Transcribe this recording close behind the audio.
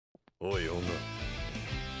Let's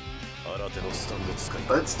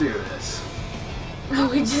do this. Oh,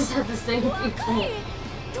 we just had the same people.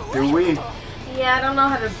 Do we? Yeah, I don't know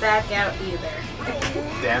how to back out either.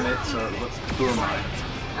 Damn it, so who am I?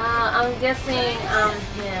 I'm guessing,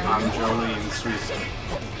 yeah. I'm Jolyne, sweet.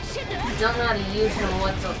 Don't know how to use him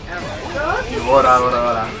whatsoever.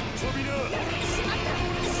 Ora.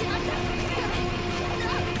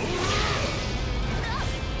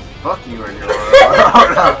 Fuck you and your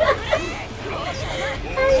Ora.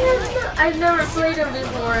 I've never played him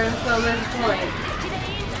before until this point.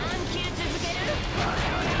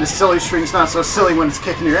 This silly string's not so silly when it's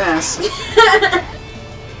kicking your ass.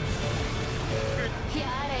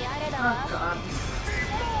 Oh god.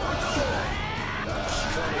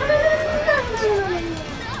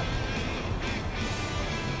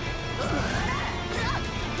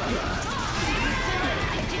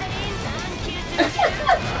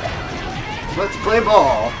 Let's play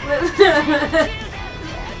ball.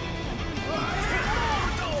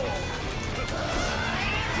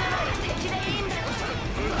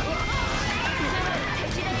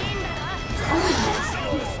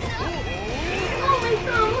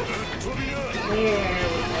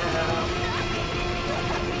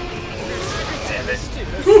 Damn it.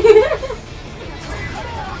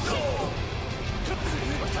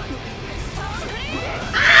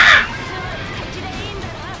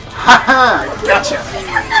 Haha! Gotcha!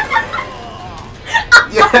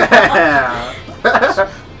 Yeah!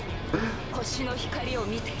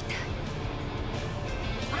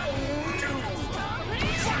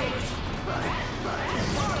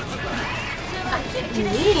 I keep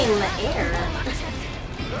meeting in the air.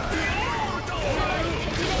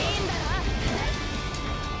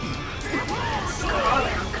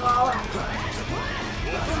 Call out.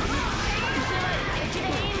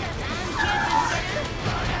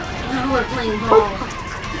 Now we're playing ball.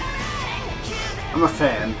 I'm a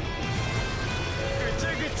fan.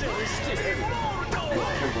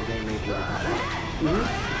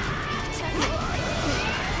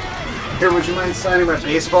 Here, would you mind signing my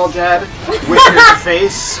baseball, Dad? With your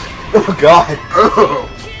face? Oh god. Oh.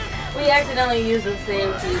 We accidentally used the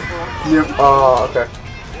same people. Yep. Oh, okay.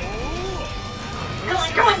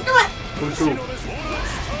 Come on. Who's who?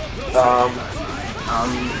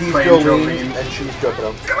 He's playing Jolyne and she's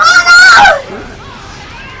Jotaro. Come on out!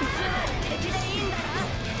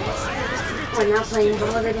 We're not playing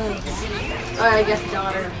ball today. Or I guess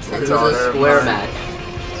daughter. This is a square match.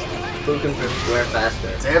 Who can square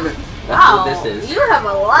faster? Damn it. That's what this is. You have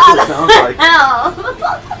a lot of Sounds like. hell. No,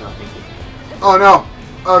 thank you. Oh no.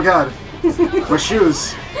 Oh god. My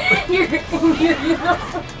shoes. You're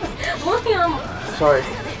William. Sorry.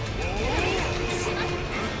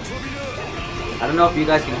 I don't know if you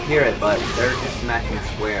guys can hear it, but they're just matching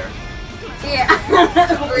square. Yeah.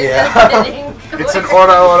 Yeah. It's an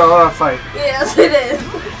ora fight. Yes, it is.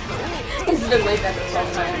 It's been way better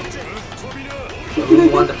sometimes. So who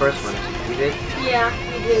won the first one? You did? Yeah,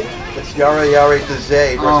 we did. It's Yara Yara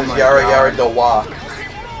Daze Oh versus my Yara God. Yara Dawa.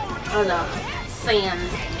 Oh no. Sand.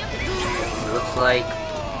 It looks like...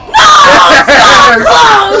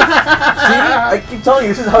 I keep telling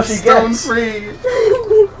you, this is how she Stone gets. free.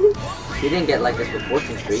 She didn't get like this with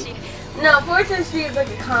Fortune Street. No, Fortune Street is like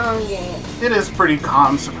a calm game. It is pretty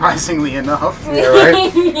calm, surprisingly enough. Yeah,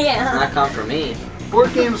 right? It's Yeah. not calm for me.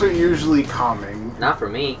 Board games are usually calming. Not for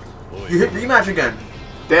me. You hit rematch again.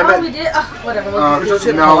 Damn Oh, we it. did? Oh, whatever. Just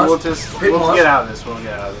hit No, pause. Hit we'll pause. get out of this. We'll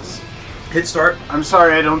get out of this. Hit start. I'm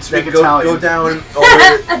sorry, I don't speak Then Italian. go down. All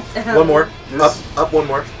the way. One more. This- Up one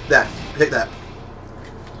more. That. Hit that.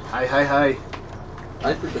 Hi.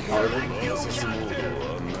 I think the garbage.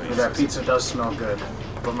 Well, that pizza does smell good,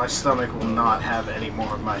 but my stomach will not have any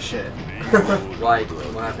more of my shit. Why?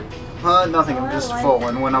 What happened? Nothing, I'm just full,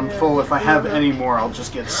 and when I'm full, if I have any more, I'll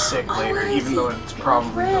just get sick later, even though it's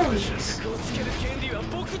probably delicious.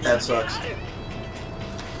 That sucks.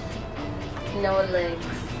 No legs.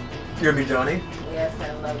 You're me, Johnny? Yes,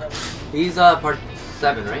 I love him. He's part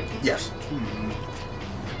 7, right? Yes.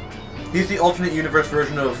 He's the alternate universe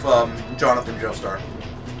version of Jonathan Joestar.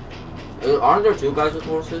 Aren't there 2 guys with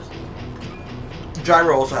horses?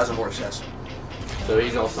 Gyro also has a horse, yes. So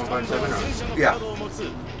he's also part 7, or? Yeah.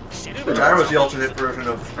 Gyro's the alternate version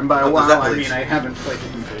of. And by a of the while, I Zeppelins. mean I haven't played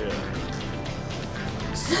it before.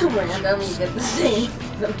 So random, you get the same.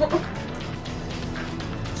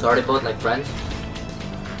 So are they both like friends?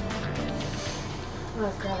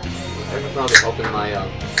 Oh god, I should probably open my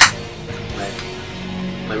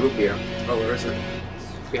my root beer. Oh, where is it?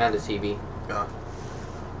 It's behind the TV. Yeah.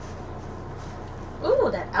 Ooh,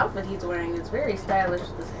 that outfit he's wearing is very stylish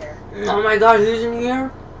with his hair. Oh my god, who's in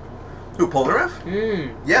here? Who, Polnareff?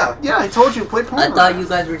 Yeah. Yeah, I told you, play Polnareff. I thought you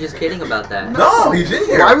guys were just kidding about that. No, he's in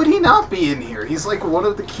here. Why would he not be in here? He's like one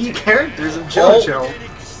of the key characters of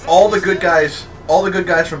JoJo. All the good guys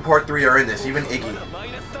from Part 3 are in this, even Iggy.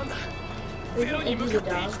 Isn't Iggy the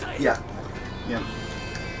dog? Yeah. Yeah.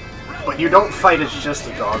 But you don't fight as just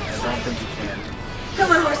a dog. I don't think you can.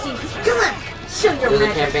 Come on, horsey. Come on. Show your Does the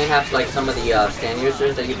magic. campaign have like some of the stand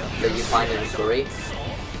users that you find in the story?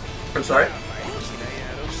 I'm sorry?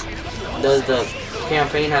 Does the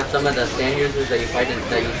campaign have some of the stand users that you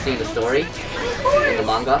see in the story in the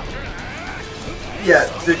manga? Yeah,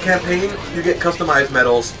 the campaign, you get customized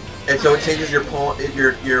medals, and so it changes your pose,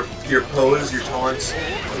 your taunts,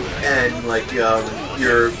 and like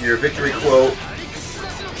your victory quote.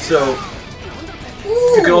 So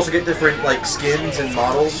you can also get different like skins and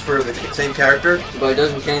models for the same character. But it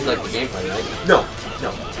doesn't change like the gameplay, right? No.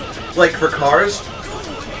 Like for cars,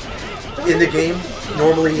 in the game,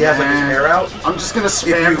 normally he has like his hair out. I'm just gonna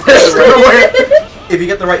spam If you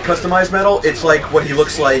get the right customized medal, it's like what he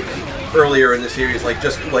looks like earlier in the series, like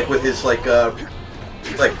just like with his like shirt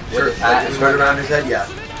around his head. Yeah.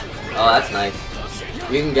 Oh, that's nice.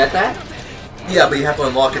 You can get that? Yeah, but you have to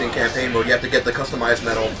unlock it in campaign mode. You have to get the customized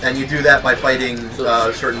medal, and you do that by fighting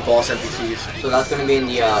certain boss NPCs. So that's going to be in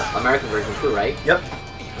the American version too, right? Yep.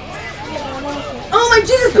 Oh my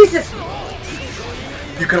Jesus pieces!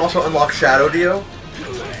 You can also unlock Shadow Dio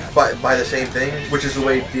by the same thing, which is the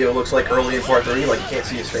way Dio looks like early in Part 3. Like, you can't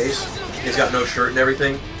see his face. He's got no shirt and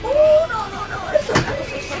everything. Oh, no.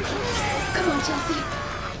 Come on, Chelsea.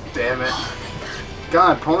 Damn it.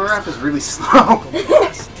 God, Polnareff is really slow.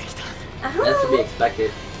 That's to be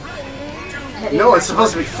expected. No, it's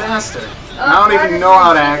supposed to be faster. I don't even know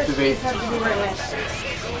how to activate.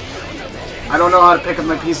 I don't know how to pick up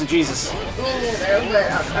my piece of Jesus.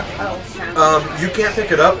 You can't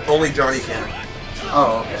pick it up, only Johnny can.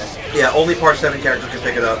 Oh, okay. Yeah, only Part 7 characters can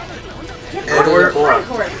pick it up. What is it for?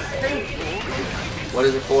 What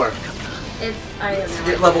is it for?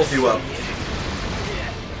 It levels you up.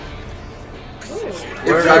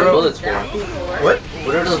 What are those bullets for? What?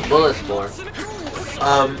 What are those bullets for?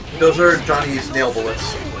 Those are Johnny's nail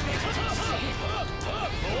bullets.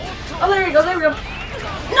 Oh, there we go.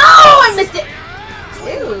 No, I missed it.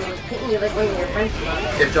 Ew, hitting you like one of your friends.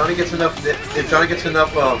 If Johnny gets enough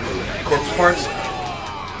corpse parts,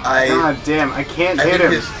 God damn, I can't hit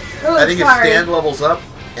him. I think his stand levels up,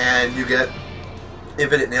 and you get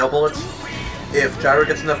infinite nail bullets. If Gyro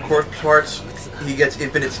gets enough corpse parts, he gets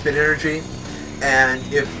infinite spin energy. And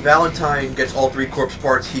if Valentine gets all 3 corpse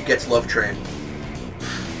parts, he gets Love Train.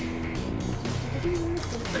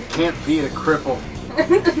 I can't beat a cripple.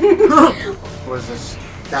 What is this?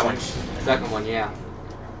 That one. Second one, yeah.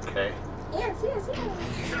 Okay. Yes.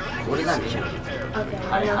 What does that mean? Okay.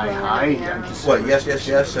 Hi. What? Yes,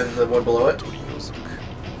 and the one below it.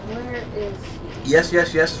 Where is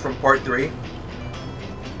he? Yes from Part 3.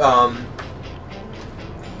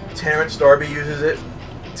 Terrence Darby uses it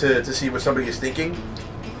to see what somebody is thinking.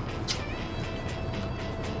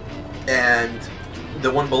 And the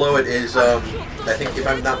one below it is, I think if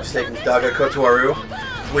I'm not mistaken, Daga Kotoaru,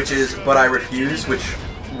 which is But I Refuse, which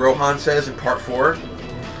Rohan says in Part 4,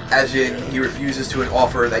 as in he refuses to an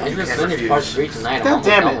offer that you can't refuse. Part 3 tonight. God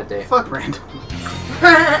damn it. Fuck Randall.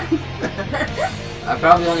 I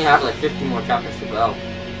probably only have like 50 more chapters to go.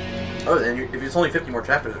 Oh, then if it's only 50 more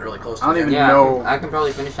chapters, it's really close to I don't the even end. know. I can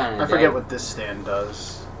probably finish that in a I day. forget what this stand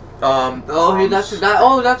does.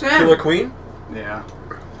 That's him! Killer Queen? Yeah.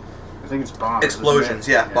 I think it's bombs. Explosions,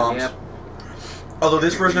 yeah, bombs. Yep. Although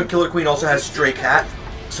this version of Killer Queen also has Stray Cat,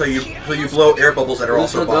 so you blow air bubbles that are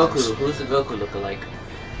also bombs. Who's the Goku look-alike?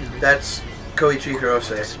 That's Koichi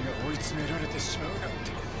Hirose.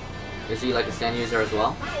 Is he like a stand user as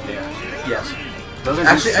well? Yeah. Yes. Doesn't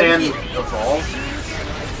Actually, his stand I evolve?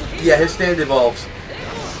 Yeah, his stand evolves,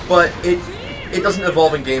 but it doesn't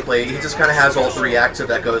evolve in gameplay. He just kind of has all 3 acts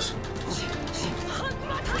of Echoes.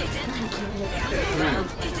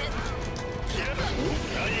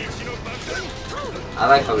 I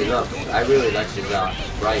like how he looks. I really like his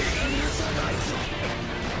sprite.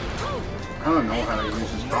 I don't know how to use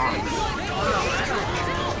his bombs.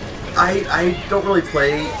 I don't really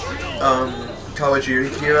play Kawajiri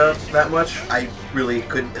Kira that much. I really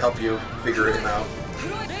couldn't help you figure him out.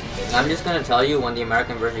 I'm just gonna tell you, when the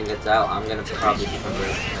American version gets out, I'm gonna probably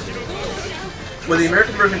convert. When the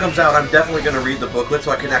American version comes out, I'm definitely going to read the booklet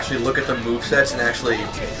so I can actually look at the movesets and actually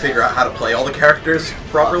figure out how to play all the characters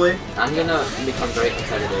properly. I'm gonna become very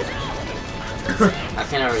competitive. I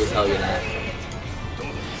can't already tell you that.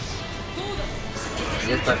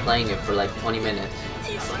 Just by playing it for like 20 minutes.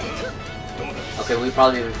 Okay, we've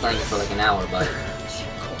probably been playing it for like an hour, but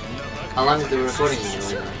How long is the recording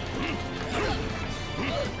going?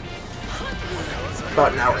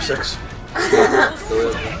 About an hour 6. Yeah, so we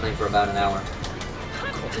were playing for about an hour.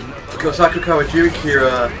 Kosaku Kawajiri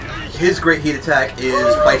Kira, his great heat attack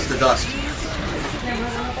is Bites the Dust.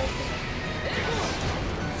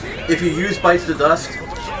 If you use Bites the Dust,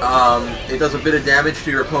 it does a bit of damage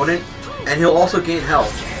to your opponent, and he'll also gain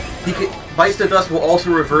health. Bites the Dust will also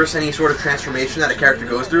reverse any sort of transformation that a character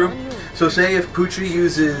goes through. So say if Pucci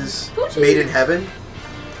uses Made in Heaven,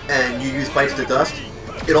 and you use Bites the Dust,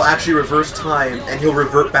 it'll actually reverse time, and he'll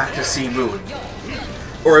revert back to Sea Moon.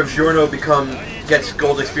 Or if Giorno gets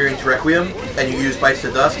Gold Experience Requiem, and you use Bites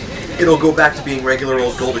the Dust, it'll go back to being regular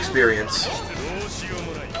old Gold Experience.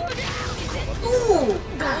 Ooh!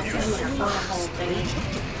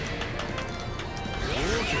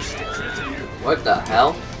 What the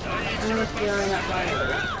hell? I'm feeling up my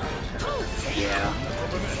Yeah.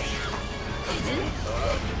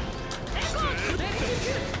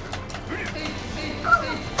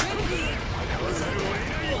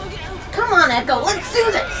 Come on, Echo, let's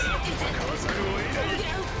do this!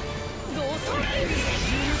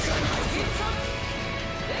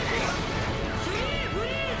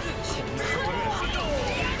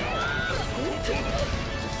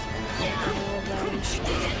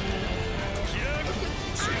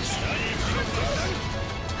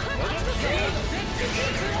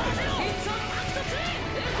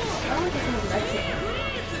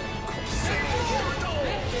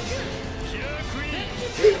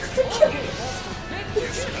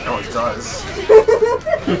 Oh, it does.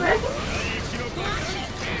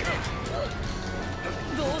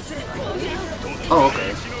 Oh,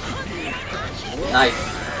 okay. Nice.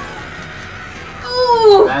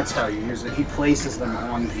 Ooh! That's how you use it. He places them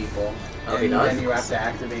on people. Oh, he and does? then you have to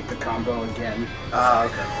activate the combo again. Ah,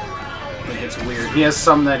 okay. Like, it's weird. He has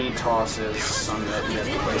some that he tosses, some that he has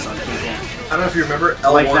to place on people. I don't know if you remember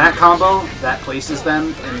L1. Like that combo, that places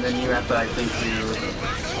them, and then you have to, I think, do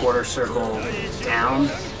quarter circle down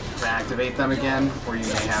to activate them again, or you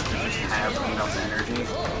may have to just have enough energy.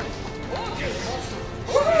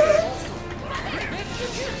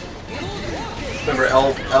 Remember,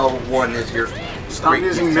 L1 is your... Stop great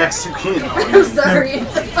using heat attack. Mexican. I'm sorry,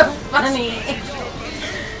 it's so funny.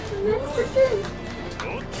 Mexican.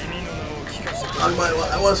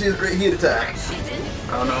 I want to see his great heat attack.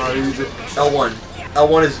 I don't know how to use it. L1.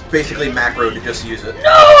 L1 is basically macro to just use it.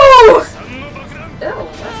 No! Ew.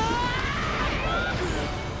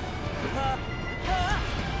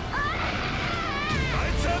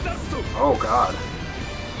 Oh god.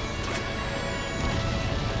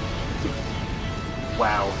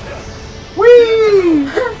 Wow. Whee!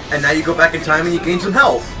 And now you go back in time and you gain some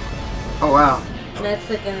health. Oh wow.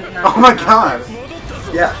 Mexican's not. Oh my god.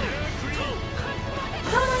 Yeah.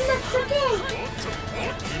 Come on, Mexican!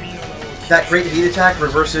 That great heat attack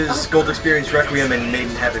reverses Gold Experience Requiem and Made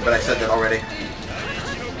in Heaven, but I said that already.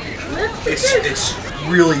 It's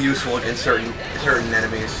really useful against certain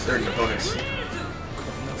enemies, certain opponents.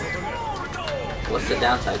 What's the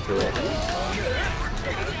downside to it?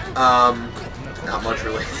 Not much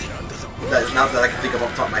really. Not that I can think of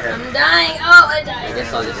off the top of my head. I'm dying! Oh, I died! I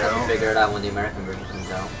guess I'll just have to figure it out when the American version comes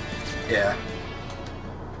out. Yeah.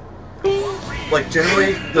 Like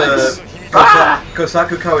generally, the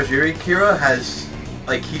Kosaku Kawajiri Kira has,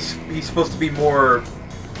 like, he's supposed to be more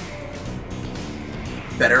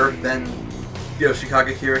better than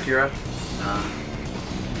Yoshikage Kira.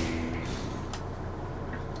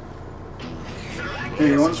 Hey,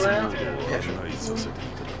 you want to try out? Yeah, sure.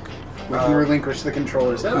 We can relinquish the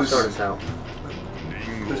controllers. Who sort us out?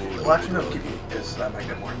 Well, actually, no, keep it, because I might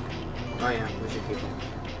get more. Oh yeah, we should keep them.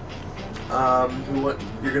 What?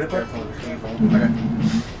 You're gonna pick? Okay.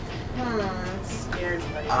 I'm scared,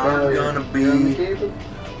 buddy. I'm gonna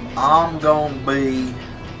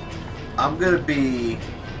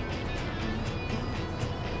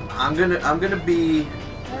be.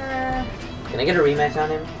 Can I get a rematch on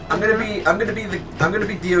him? I'm gonna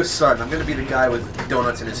be Dio's son. I'm gonna be the guy with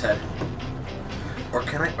donuts in his head. Or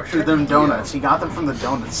can I? Or should Shoot them donuts. He got them from the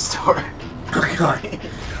donut store. Oh god.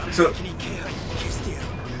 So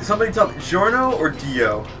somebody tell me, Giorno or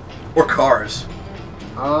Dio? Or Cars?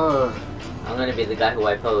 I'm gonna be the guy who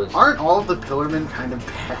I pose. Aren't all of the Pillarmen kind of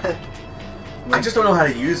bad? I just don't know how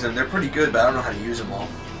to use them. They're pretty good, but I don't know how to use them all.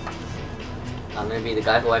 I'm gonna be the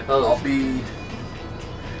guy who I pose. I'll be...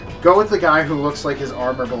 Go with the guy who looks like his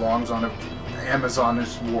armor belongs on an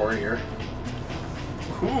Amazonist warrior.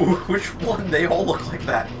 Ooh, which one? They all look like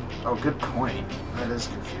that. Oh, good point. That is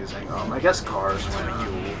confusing. I guess Cars when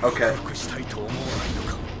you... Okay.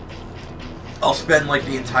 I'll spend like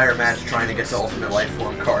the entire match trying to get to Ultimate Life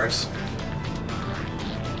Form Cars.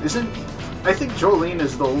 I think Jolyne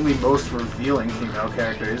is the only most revealing female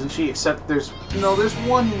character, isn't she? Except there's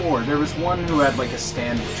one more. There was one who had like a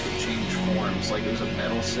stand which could change forms, like it was a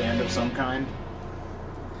metal stand of some kind.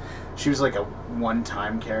 She was like a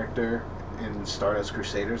one-time character in Stardust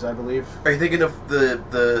Crusaders, I believe. Are you thinking of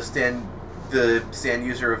the stand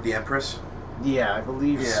user of the Empress? Yeah, I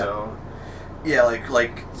believe so. Yeah, like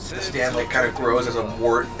the stand like kind of grows as a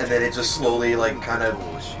wart, and then it just slowly like kind of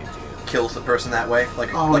kills the person that way.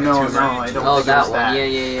 Like oh like no, a tumor. no, I don't Oh, think that it was one. that.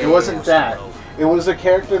 Yeah. It wasn't that. It was a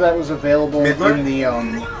character that was available Midler? in the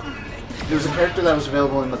There was a character that was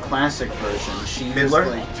available in the classic version. She Midler?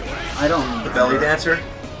 was like, I don't remember. The belly dancer.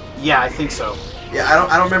 Yeah, I think so. Yeah,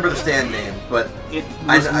 I don't remember the stand name, but It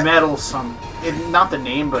was metal. Not the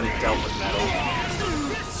name, but it dealt with metal.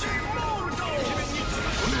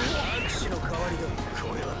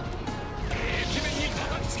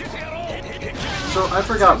 So I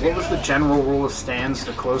forgot, what was the general rule of stands?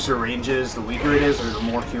 The closer range is, the weaker it is, or the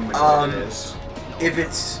more humanoid it is? if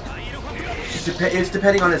it's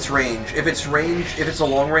depending on its range. If it's a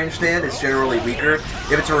long range stand, it's generally weaker.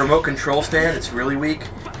 If it's a remote control stand, it's really weak.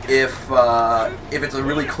 If it's a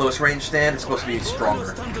really close range stand, it's supposed to be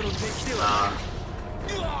stronger.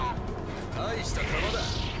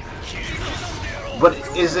 But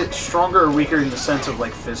is it stronger or weaker in the sense of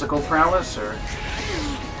like physical prowess, or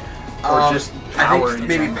just power? I think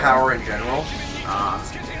maybe power in general.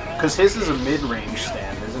 Because his is a mid-range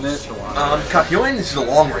stand, isn't it? The one. Kakyoin is a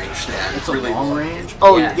long-range stand. It's really a long range.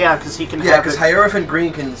 Oh yeah, because he can. Yeah, because Hirose and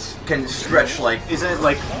Green can stretch like. Isn't it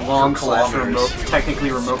like long slash kilometers. remote?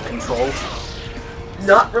 Technically remote controlled.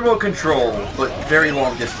 Not remote control, but very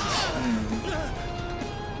long distance.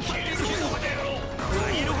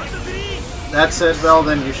 That said, well,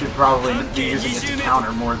 then you should probably be using it to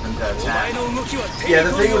counter more than to attack. Yeah,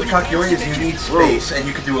 the thing with Kakyoin is you need space, and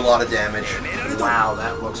you can do a lot of damage. Wow,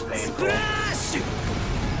 that looks painful.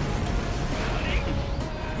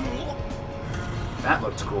 That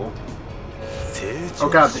looks cool. Oh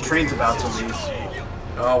god, the train's about to leave.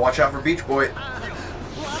 Oh, watch out for Beach Boy.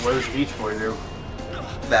 What does Beach Boy do?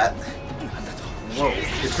 That. Whoa.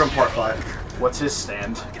 It's from Part 5. What's his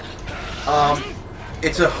stand?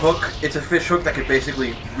 It's a hook. It's a fish hook that can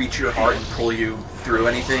basically reach your heart and pull you through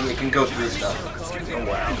anything. It can go through stuff. Oh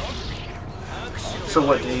wow. So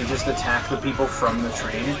what, did he just attack the people from the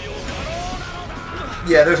train?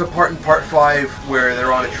 Yeah, there's a part in Part 5 where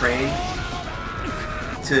they're on a train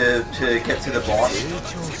to get to the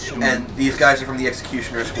boss, and these guys are from the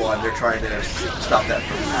Executioner Squad. They're trying to stop that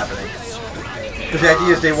from happening. Because the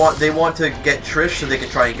idea is they want to get Trish so they can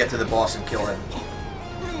try and get to the boss and kill him.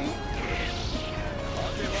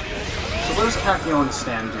 So what does Kakyoin's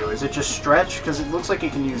stand do? Is it just stretch? Because it looks like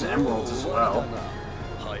it can use emeralds as well.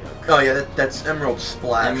 Oh yeah, that's Emerald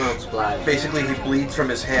Splash. Emerald Splash. Basically, he bleeds from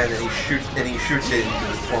his hand and he shoots it in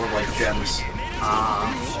the form of like gems.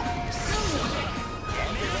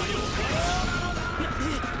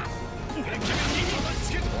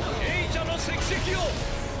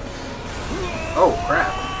 Oh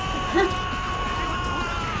crap.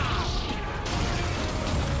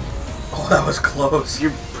 Oh, that was close.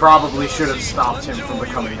 You probably should have stopped him from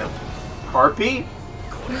becoming a harpy?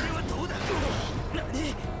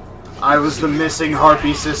 I was the missing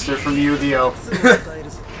harpy sister from Yu-Gi-Oh!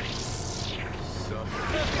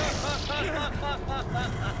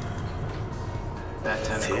 That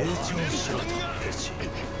tentacle.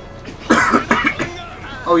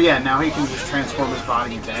 Oh yeah, now he can just transform his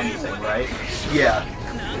body into anything, right? Yeah.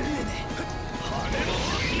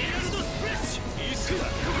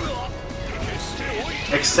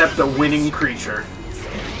 Except a winning creature.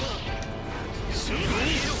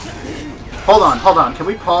 Hold on. Can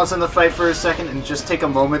we pause in the fight for a second and just take a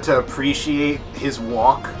moment to appreciate his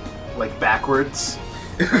walk, like backwards?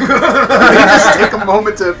 Can we just take a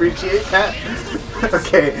moment to appreciate that?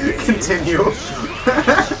 Okay, continue.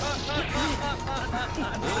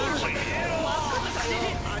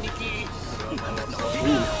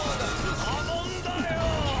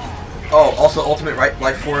 Oh, also Ultimate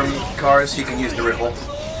Life Form cards, he can use the Ripple.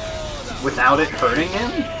 Without it hurting him?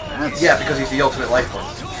 That's Yeah, because he's the Ultimate Life Form.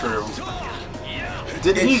 true.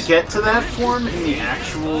 Did he get to that form in the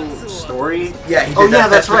actual story? Yeah, he did. Oh yeah,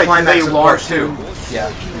 that's the right. climax They of Part launched 2. him.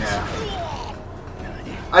 Yeah. Yeah.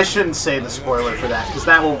 I shouldn't say the spoiler for that, because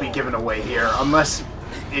that won't be given away here, unless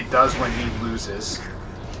it does when he loses.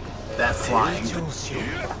 That flying.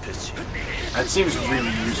 That seems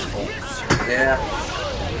really useful. Yeah.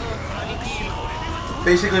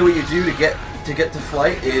 Basically, what you do to get to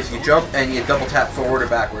flight is you jump and you double tap forward or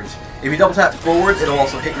backwards. If you double tap forward, it'll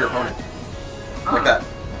also hit your opponent. Like that.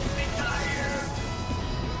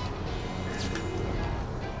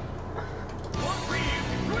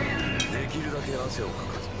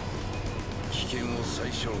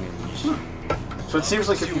 So it seems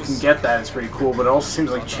like if you can get that, it's pretty cool, but it also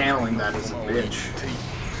seems like channeling that is a bitch.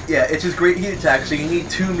 Yeah, it's his great heat attack, so you need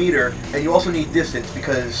 2 meter, and you also need distance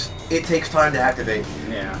because it takes time to activate.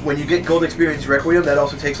 Yeah. When you get Gold Experience Requiem, that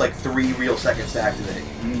also takes like 3 real seconds to activate.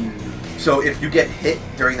 So if you get hit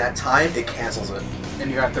during that time, it cancels it.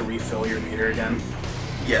 And you have to refill your meter again?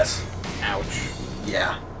 Yes. Ouch.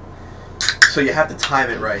 Yeah. So you have to time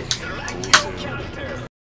it right.